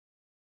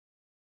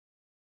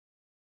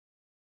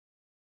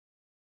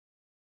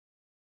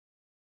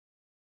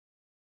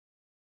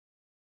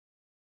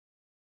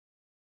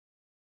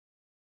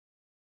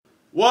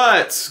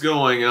What's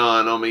going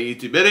on my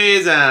YouTube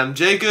buddies? I'm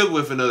Jacob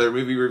with another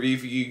movie review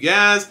for you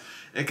guys.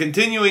 And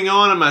continuing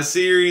on in my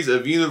series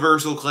of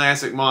Universal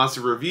Classic Monster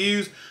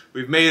Reviews,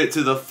 we've made it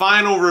to the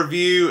final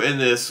review in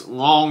this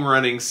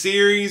long-running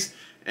series.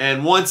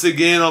 And once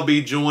again, I'll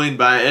be joined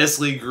by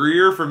Esley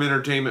from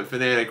Entertainment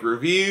Fanatic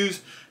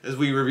Reviews as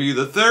we review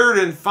the third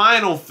and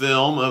final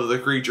film of the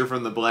Creature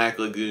from the Black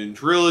Lagoon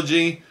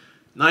trilogy,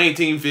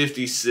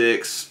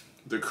 1956,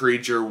 The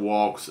Creature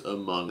Walks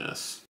Among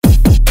Us.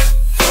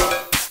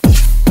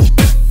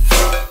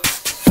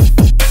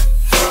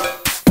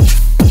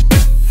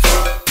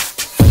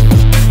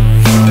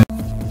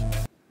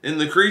 In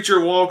The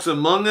Creature Walks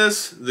Among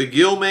Us, the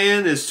Gill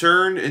Man is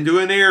turned into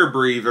an air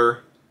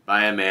breather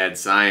by a mad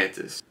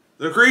scientist.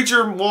 The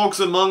Creature Walks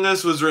Among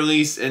Us was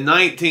released in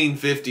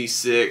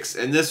 1956,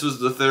 and this was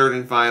the third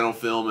and final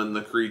film in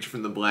the Creature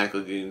from the Black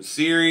Lagoon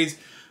series.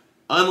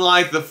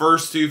 Unlike the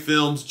first two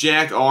films,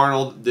 Jack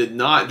Arnold did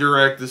not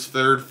direct this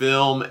third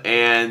film,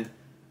 and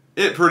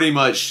it pretty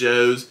much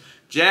shows.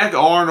 Jack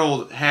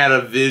Arnold had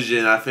a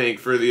vision, I think,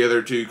 for the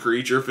other two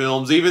Creature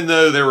films. Even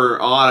though there were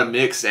a lot of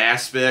mixed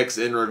aspects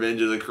in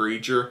Revenge of the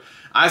Creature,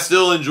 I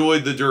still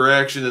enjoyed the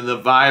direction and the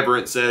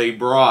vibrance that he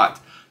brought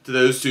to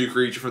those two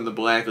Creature from the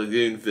Black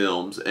Lagoon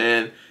films.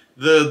 And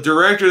the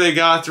director they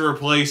got to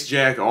replace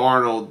Jack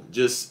Arnold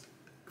just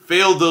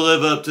failed to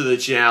live up to the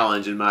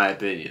challenge, in my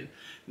opinion.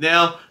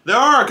 Now, there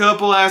are a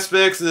couple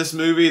aspects in this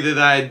movie that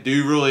I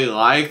do really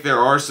like. There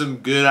are some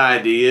good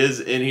ideas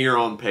in here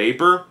on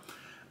paper.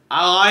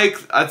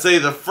 I'd say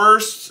the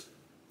first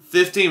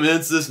 15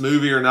 minutes of this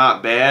movie are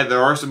not bad.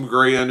 There are some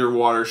great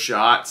underwater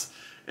shots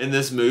in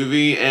this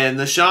movie, and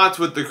the shots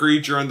with the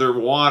creature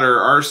underwater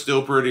are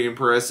still pretty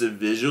impressive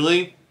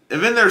visually.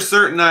 And then there's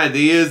certain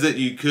ideas that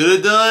you could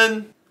have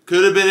done,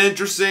 could have been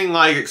interesting,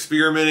 like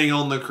experimenting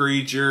on the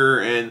creature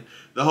and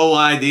the whole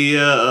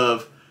idea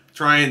of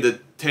trying to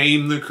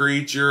tame the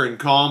creature and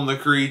calm the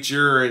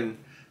creature, and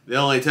the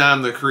only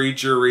time the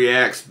creature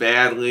reacts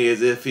badly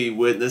is if he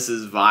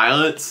witnesses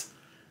violence.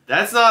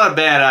 That's not a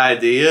bad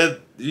idea.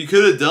 You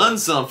could have done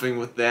something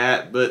with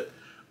that, but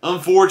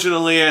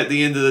unfortunately, at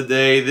the end of the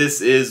day, this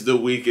is the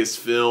weakest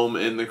film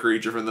in the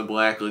Creature from the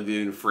Black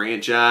Lagoon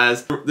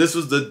franchise. This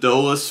was the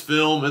dullest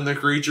film in the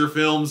Creature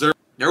films. There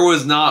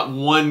was not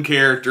one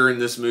character in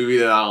this movie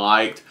that I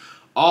liked.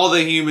 All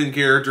the human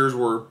characters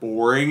were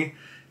boring.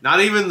 Not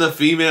even the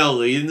female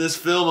lead in this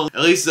film. At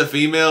least the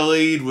female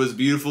lead was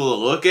beautiful to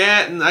look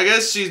at, and I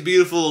guess she's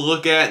beautiful to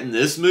look at in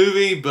this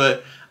movie,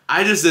 but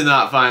I just did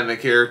not find the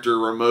character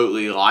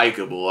remotely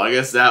likable. I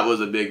guess that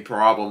was a big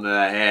problem that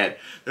I had.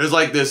 There's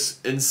like this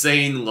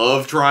insane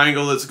love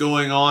triangle that's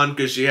going on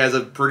because she has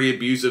a pretty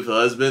abusive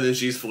husband and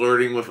she's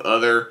flirting with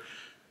other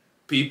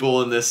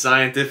people in this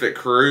scientific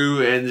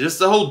crew, and just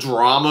the whole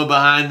drama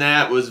behind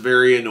that was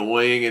very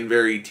annoying and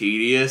very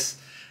tedious.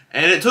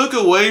 And it took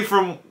away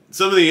from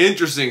some of the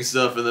interesting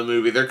stuff in the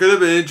movie. There could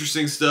have been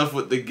interesting stuff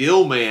with the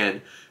Gill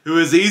Man, who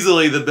is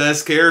easily the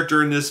best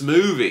character in this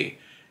movie.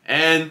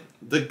 And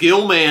the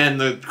Gill Man,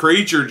 the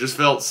creature, just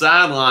felt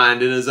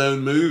sidelined in his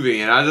own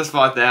movie, and I just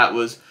thought that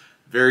was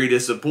very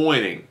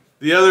disappointing.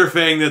 The other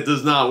thing that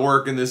does not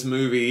work in this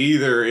movie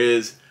either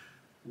is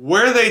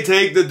where they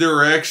take the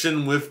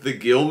direction with the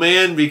Gill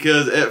Man,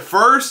 because at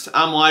first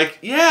I'm like,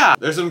 yeah,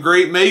 there's some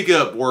great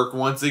makeup work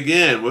once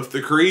again with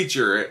the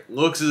creature. It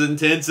looks as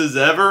intense as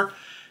ever.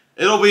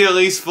 It'll be at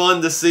least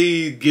fun to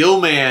see Gill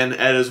Man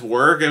at his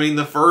work. I mean,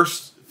 the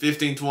first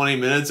 15-20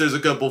 minutes, there's a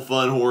couple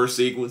fun horror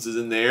sequences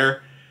in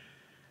there.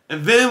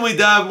 And then we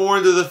dive more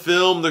into the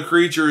film. The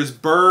creature is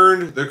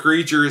burned, the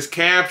creature is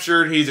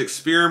captured, he's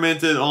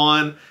experimented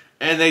on,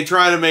 and they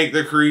try to make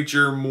the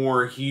creature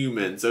more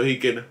human so he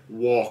can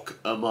walk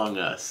among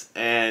us.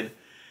 And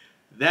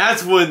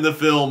that's when the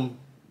film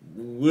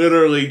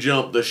literally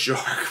jumped the shark,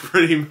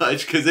 pretty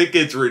much, because it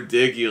gets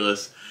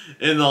ridiculous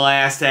in the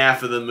last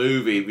half of the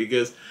movie.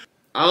 Because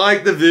I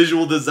like the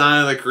visual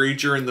design of the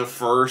creature in the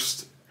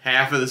first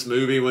half of this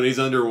movie when he's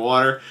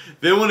underwater.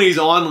 Then when he's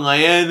on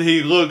land,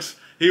 he looks...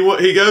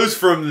 He goes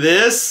from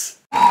this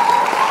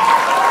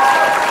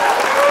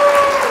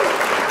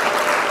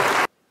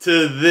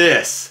to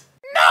this.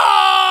 No!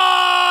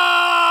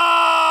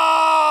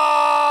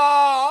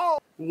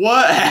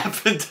 What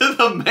happened to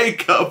the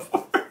makeup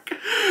work?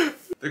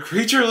 The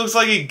creature looks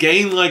like he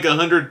gained like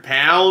 100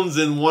 pounds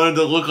and wanted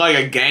to look like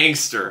a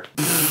gangster.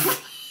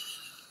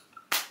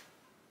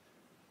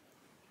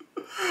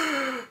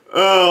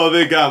 Oh,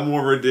 they got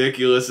more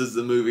ridiculous as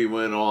the movie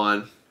went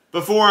on.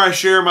 Before I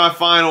share my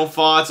final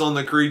thoughts on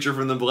The Creature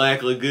from the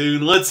Black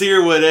Lagoon, let's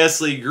hear what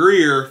Esley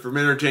from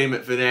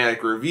Entertainment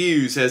Fanatic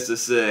Reviews has to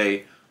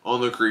say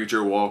on The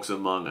Creature Walks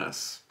Among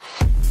Us.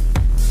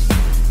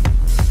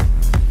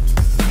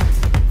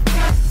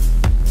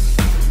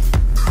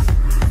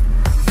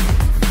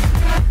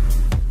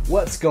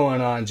 What's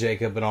going on,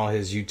 Jacob and all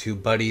his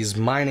YouTube buddies?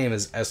 My name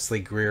is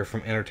Esley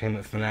from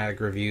Entertainment Fanatic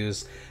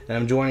Reviews, and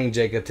I'm joining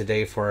Jacob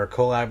today for our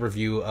collab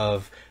review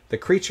of The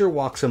Creature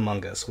Walks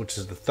Among Us, which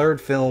is the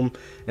third film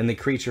in the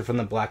Creature from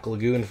the Black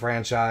Lagoon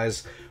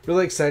franchise.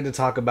 Really excited to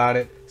talk about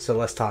it, so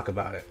let's talk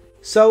about it.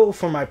 So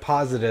for my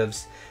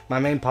positives, my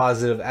main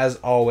positive, as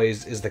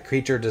always, is the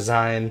creature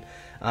design.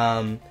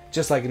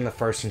 Just like in the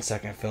first and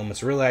second film,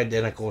 it's really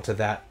identical to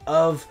that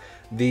of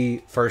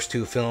the first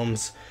two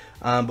films.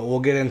 But we'll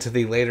get into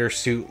the later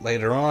suit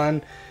later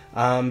on,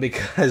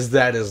 because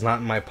that is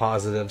not my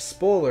positive.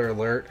 Spoiler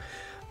alert.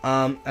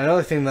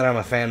 Another thing that I'm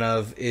a fan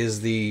of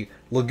is the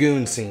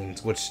lagoon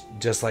scenes, which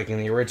just like in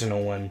the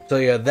original one. So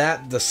yeah,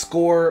 the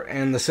score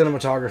and the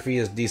cinematography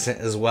is decent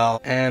as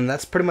well. And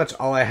that's pretty much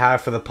all I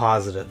have for the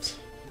positives.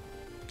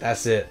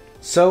 That's it.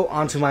 So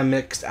onto my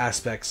mixed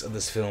aspects of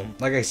this film.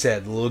 Like I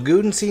said, the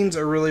lagoon scenes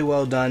are really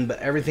well done, but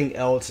everything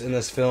else in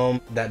this film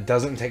that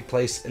doesn't take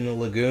place in the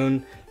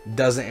lagoon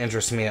doesn't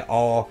interest me at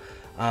all.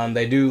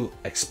 They do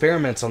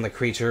experiments on the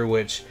creature,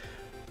 which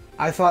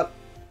I thought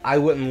I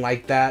wouldn't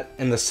like that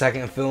in the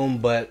second film,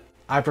 but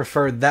I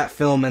preferred that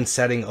film and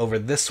setting over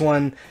this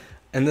one.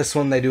 And this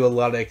one they do a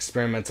lot of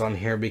experiments on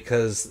here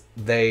because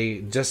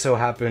they just so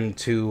happen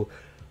to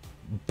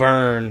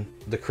burn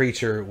the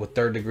creature with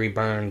third-degree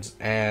burns.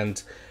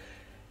 And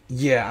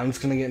yeah, I'm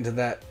just going to get into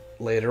that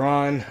later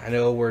on. I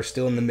know we're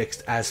still in the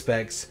mixed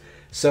aspects.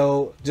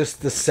 So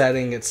just the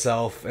setting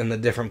itself and the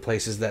different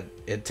places that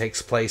it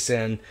takes place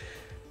in.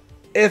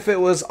 If it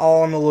was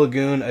all in the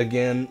lagoon,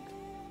 again,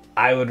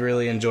 I would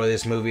really enjoy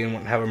this movie and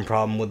wouldn't have a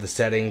problem with the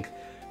setting.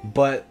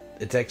 But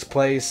it takes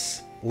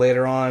place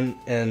later on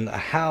in a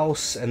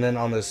house and then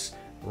on this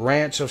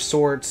ranch of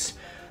sorts.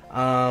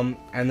 And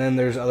then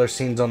there's other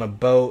scenes on a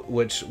boat,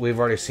 which we've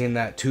already seen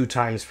that 2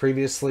 times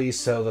previously.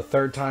 So the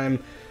third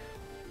time,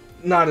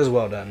 not as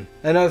well done.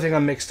 Another thing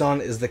I'm mixed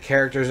on is the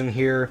characters in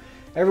here.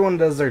 Everyone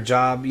does their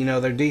job, you know,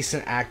 they're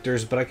decent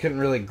actors, but I couldn't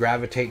really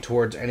gravitate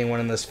towards anyone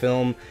in this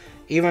film.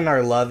 Even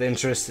our love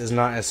interest is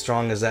not as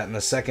strong as that in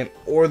the second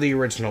or the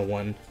original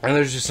one. And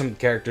there's just some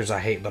characters I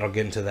hate, but I'll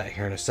get into that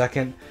here in a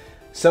second.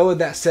 So with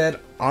that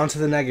said, on to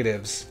the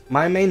negatives.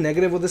 My main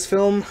negative with this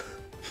film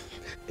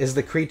is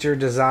the creature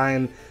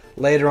design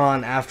later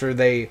on after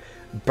they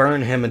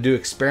burn him and do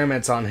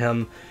experiments on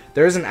him.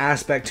 There's an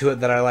aspect to it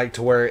that I like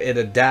to where it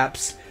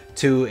adapts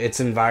to its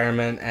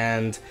environment,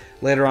 and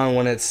later on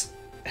when it's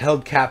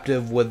held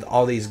captive with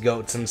all these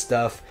goats and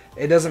stuff,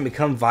 it doesn't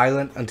become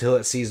violent until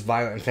it sees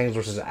violent things,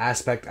 which is an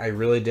aspect I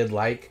really did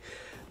like.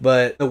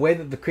 But the way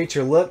that the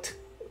creature looked,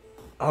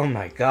 oh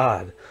my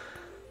god,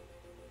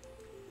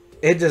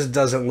 it just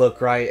doesn't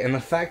look right. And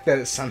the fact that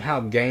it somehow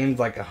gained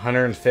like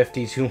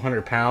 150,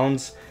 200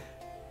 pounds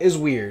is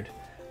weird.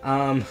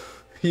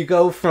 You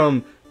go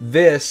from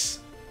this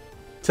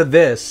to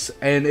this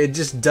and it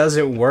just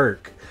doesn't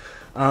work.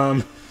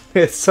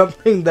 It's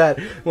something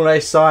that when I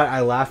saw it, I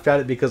laughed at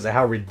it because of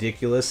how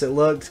ridiculous it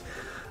looked.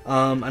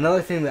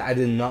 Another thing that I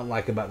did not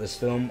like about this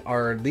film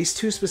are these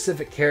 2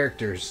 specific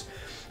characters.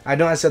 I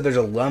know I said there's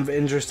a love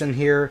interest in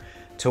here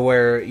to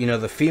where, you know,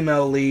 the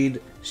female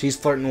lead, she's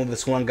flirting with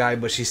this one guy,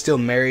 but she's still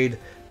married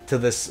to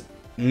this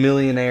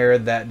millionaire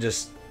that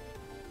just,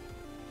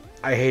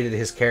 I hated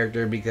his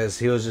character because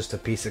he was just a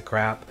piece of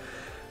crap.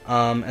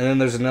 And then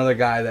there's another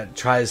guy that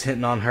tries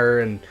hitting on her,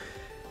 and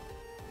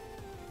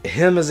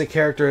him as a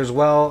character as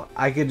well,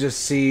 I could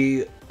just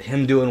see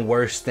him doing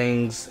worse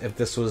things if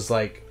this was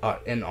like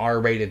an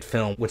R-rated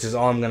film, which is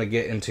all I'm going to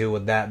get into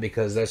with that,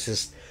 because that's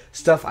just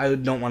stuff I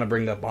don't want to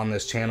bring up on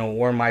this channel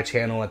or my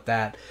channel at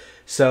that.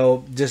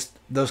 So just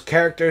those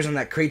characters and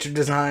that creature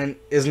design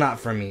is not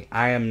for me.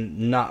 I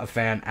am not a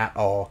fan at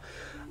all.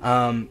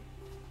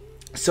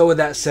 So with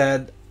that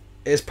said,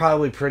 it's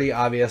probably pretty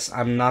obvious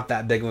I'm not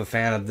that big of a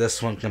fan of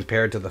this one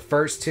compared to the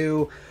first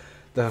 2.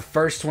 The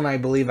first one, I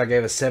believe I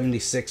gave a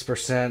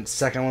 76%.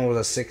 Second one was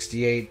a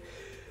 68.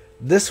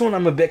 This one,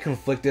 I'm a bit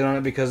conflicted on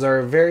it because there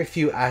are very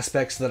few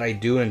aspects that I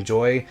do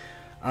enjoy.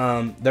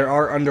 There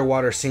are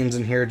underwater scenes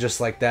in here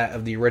just like that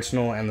of the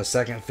original and the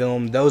second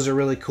film. Those are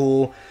really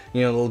cool.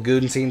 You know, the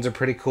lagoon scenes are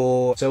pretty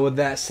cool. So with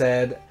that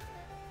said,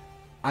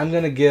 I'm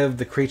going to give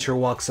The Creature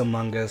Walks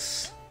Among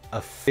Us a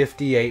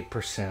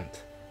 58%.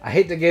 I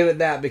hate to give it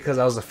that because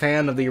I was a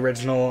fan of the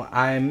original.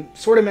 I'm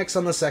sort of mixed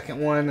on the second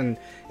one, and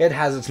it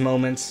has its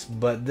moments,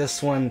 but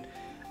this one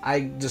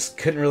I just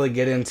couldn't really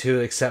get into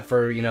except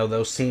for, you know,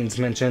 those scenes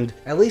mentioned.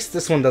 At least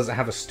this one doesn't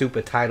have a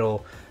stupid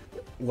title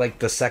like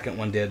the second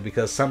one did,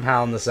 because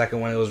somehow in the second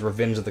one it was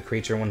Revenge of the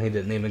Creature when he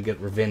didn't even get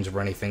revenge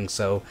or anything.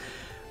 So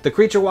The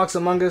Creature Walks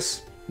Among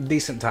Us,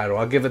 decent title,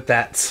 I'll give it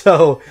that.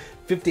 So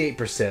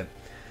 58%.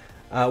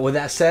 With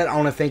that said, I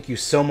want to thank you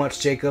so much,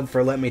 Jacob,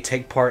 for letting me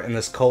take part in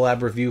this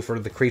collab review for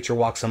The Creature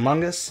Walks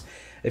Among Us.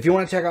 If you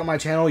want to check out my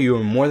channel, you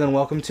are more than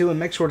welcome to, and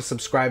make sure to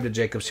subscribe to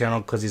Jacob's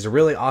channel because he's a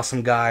really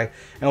awesome guy.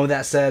 And with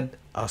that said,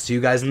 I'll see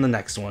you guys in the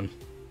next one.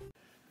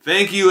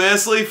 Thank you,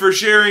 Esley, for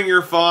sharing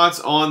your thoughts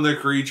on The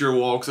Creature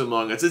Walks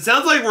Among Us. It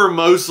sounds like we're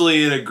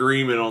mostly in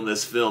agreement on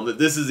this film, that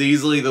this is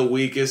easily the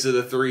weakest of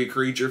the 3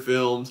 creature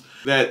films,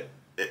 that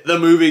the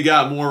movie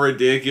got more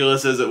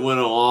ridiculous as it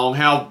went along,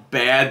 how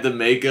bad the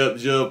makeup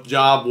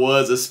job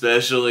was,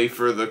 especially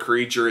for the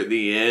creature at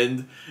the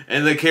end,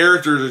 and the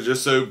characters are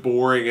just so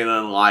boring and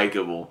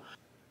unlikable.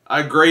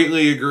 I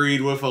greatly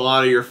agreed with a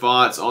lot of your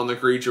thoughts on The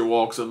Creature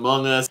Walks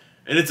Among Us.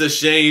 And it's a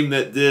shame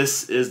that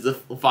this is the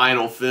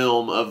final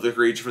film of the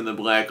Creature from the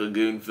Black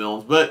Lagoon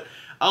films. But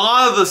a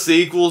lot of the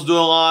sequels to a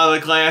lot of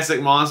the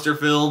classic monster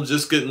films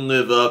just couldn't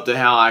live up to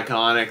how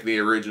iconic the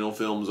original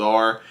films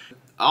are.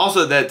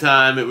 Also at that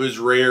time, it was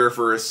rare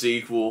for a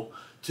sequel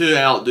to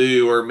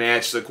outdo or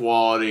match the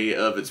quality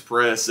of its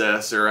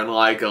predecessor,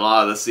 unlike a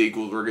lot of the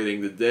sequels we're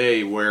getting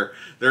today, where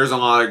there's a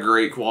lot of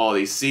great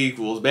quality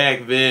sequels.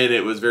 Back then,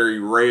 it was very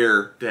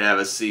rare to have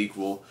a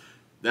sequel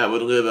that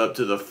would live up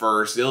to the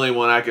first. The only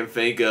one I can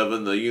think of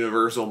in the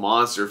Universal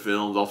monster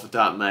films off the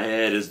top of my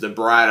head is The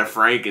Bride of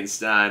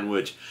Frankenstein,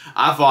 which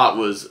I thought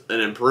was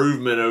an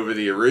improvement over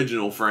the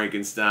original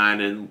Frankenstein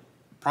and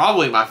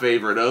probably my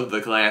favorite of the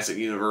classic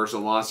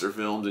Universal monster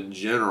films in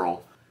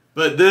general.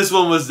 But this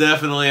one was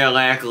definitely a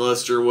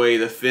lackluster way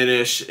to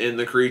finish in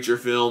the Creature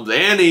films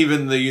and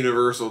even the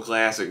Universal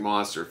classic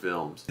monster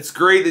films. It's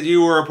great that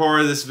you were a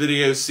part of this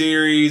video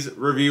series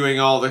reviewing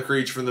all the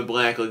Creature from the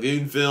Black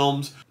Lagoon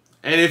films.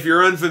 And if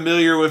you're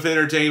unfamiliar with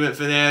Entertainment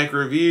Fanatic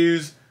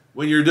Reviews,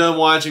 when you're done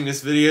watching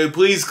this video,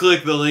 please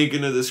click the link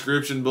in the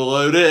description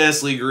below to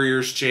Esley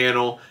Greer's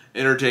channel,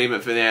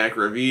 Entertainment Fanatic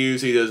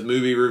Reviews. He does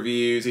movie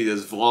reviews, he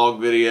does vlog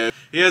videos.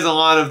 He has a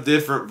lot of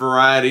different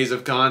varieties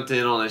of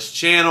content on his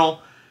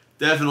channel.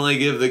 Definitely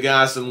give the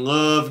guy some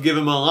love, give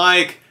him a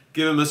like,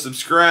 give him a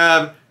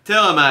subscribe,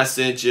 tell him I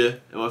sent you.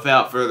 And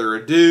without further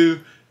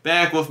ado,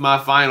 back with my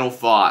final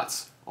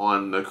thoughts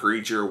on The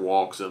Creature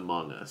Walks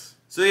Among Us.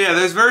 So yeah,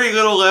 there's very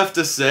little left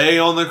to say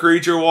on The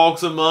Creature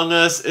Walks Among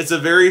Us. It's a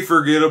very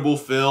forgettable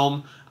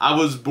film. I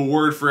was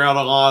bored throughout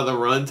a lot of the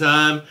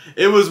runtime.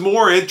 It was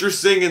more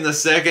interesting in the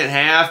second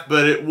half,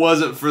 but it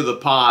wasn't for the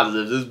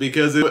positives. It's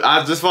because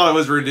I just thought it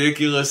was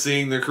ridiculous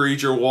seeing the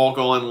creature walk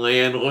on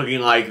land looking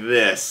like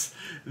this.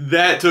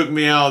 That took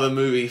me out of the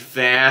movie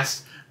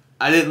fast.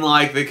 I didn't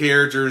like the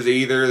characters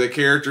either. The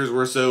characters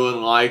were so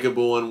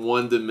unlikable and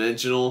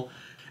one-dimensional.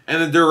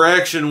 And the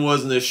direction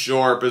wasn't as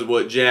sharp as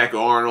what Jack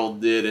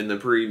Arnold did in the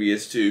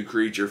previous two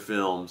Creature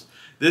films.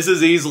 This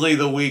is easily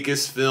the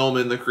weakest film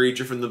in the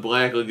Creature from the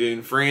Black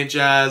Lagoon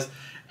franchise,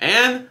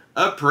 and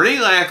a pretty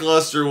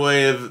lackluster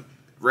way of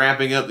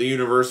wrapping up the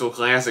Universal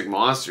Classic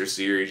Monster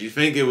series. You'd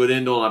think it would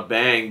end on a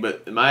bang,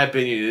 but in my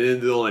opinion it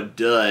ended on a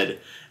dud.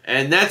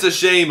 And that's a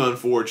shame,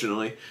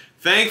 unfortunately.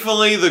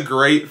 Thankfully, the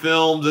great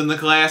films in the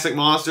classic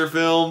monster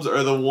films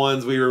are the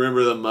ones we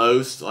remember the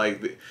most.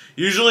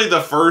 Usually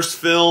the first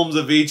films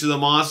of each of the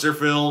monster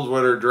films,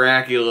 whether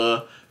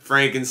Dracula,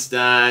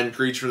 Frankenstein,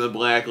 Creature from the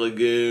Black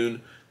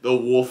Lagoon, The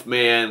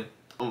Wolfman,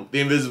 The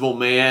Invisible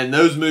Man,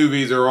 those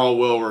movies are all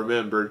well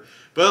remembered.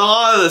 But a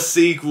lot of the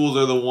sequels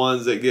are the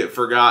ones that get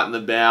forgotten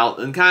about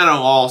and kind of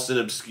lost in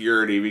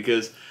obscurity,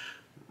 because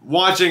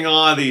watching a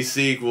lot of these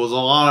sequels, a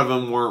lot of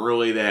them weren't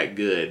really that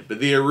good. But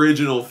the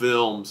original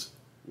films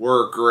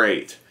were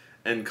great,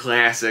 and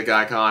classic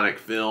iconic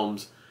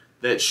films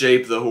that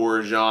shape the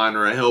horror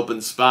genre, help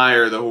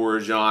inspire the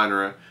horror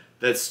genre,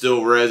 that's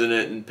still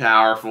resonant and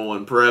powerful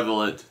and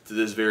prevalent to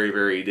this very,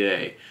 very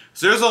day.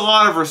 So there's a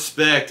lot of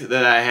respect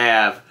that I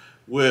have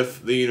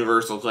with the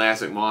Universal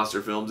Classic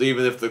Monster films,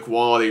 even if the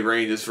quality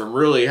ranges from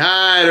really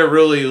high to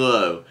really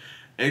low.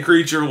 And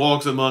Creature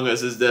Walks Among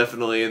Us is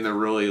definitely in the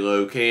really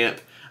low camp.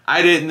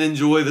 I didn't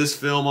enjoy this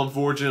film,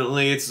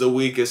 unfortunately. It's the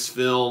weakest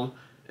film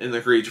in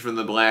the Creature from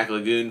the Black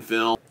Lagoon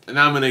film. And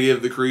I'm going to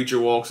give The Creature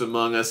Walks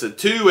Among Us a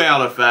 2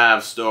 out of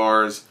 5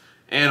 stars.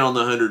 And on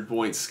the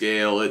 100-point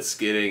scale, it's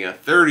getting a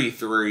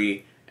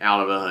 33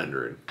 out of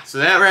 100. So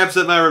that wraps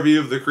up my review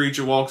of The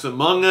Creature Walks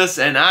Among Us.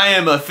 And I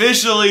am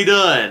officially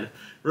done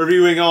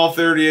reviewing all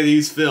 30 of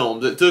these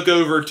films. It took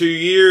over 2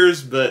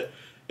 years, but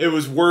it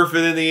was worth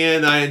it in the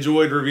end. I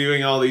enjoyed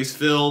reviewing all these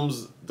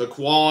films. The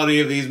quality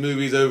of these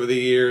movies over the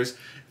years.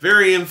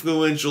 Very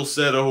influential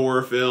set of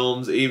horror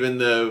films, even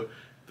though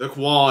the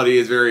quality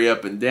is very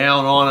up and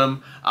down on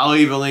them. I'll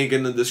leave a link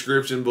in the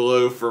description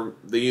below for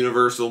the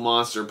Universal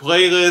Monster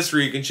playlist,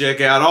 where you can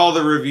check out all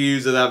the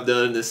reviews that I've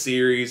done in this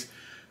series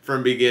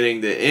from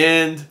beginning to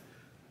end.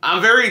 I'm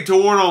very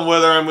torn on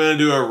whether I'm going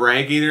to do a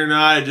ranking or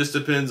not. It just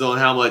depends on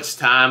how much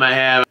time I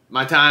have.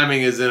 My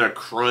timing is in a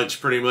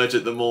crunch pretty much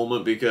at the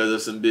moment because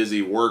of some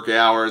busy work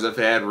hours I've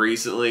had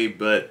recently,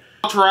 but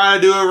I'll try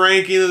to do a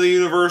ranking of the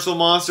Universal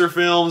Monster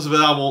films,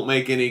 but I won't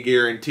make any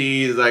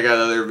guarantees. I got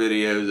other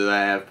videos that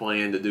I have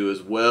planned to do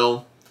as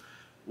well.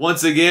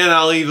 Once again,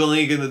 I'll leave a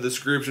link in the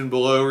description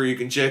below where you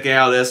can check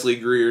out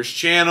Esley Greer's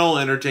channel,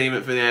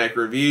 Entertainment Fanatic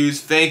Reviews.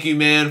 Thank you,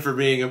 man, for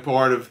being a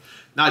part of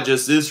not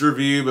just this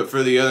review, but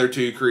for the other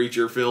 2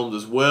 Creature films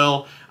as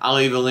well. I'll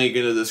leave a link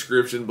in the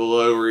description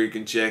below where you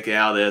can check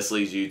out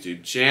Esley's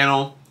YouTube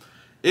channel.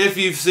 If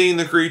you've seen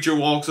The Creature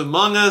Walks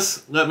Among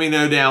Us, let me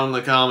know down in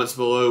the comments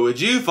below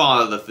what you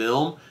thought of the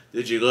film.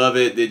 Did you love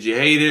it? Did you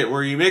hate it?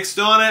 Were you mixed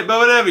on it? But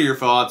whatever your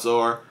thoughts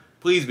are,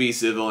 please be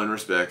civil and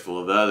respectful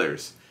of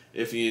others.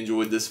 If you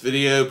enjoyed this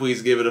video,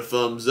 please give it a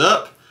thumbs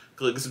up.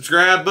 Click the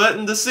subscribe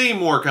button to see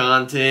more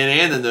content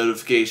and the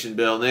notification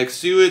bell next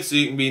to it so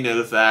you can be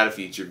notified of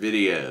future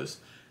videos.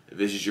 If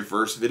this is your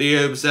first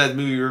video besides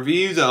movie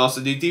reviews, I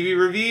also do TV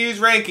reviews,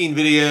 ranking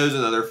videos,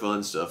 and other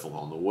fun stuff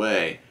along the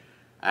way.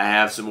 I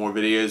have some more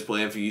videos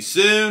planned for you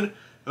soon.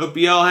 Hope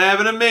you all have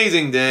an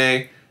amazing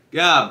day.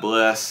 God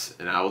bless,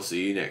 and I will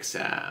see you next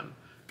time.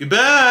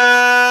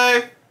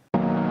 Goodbye!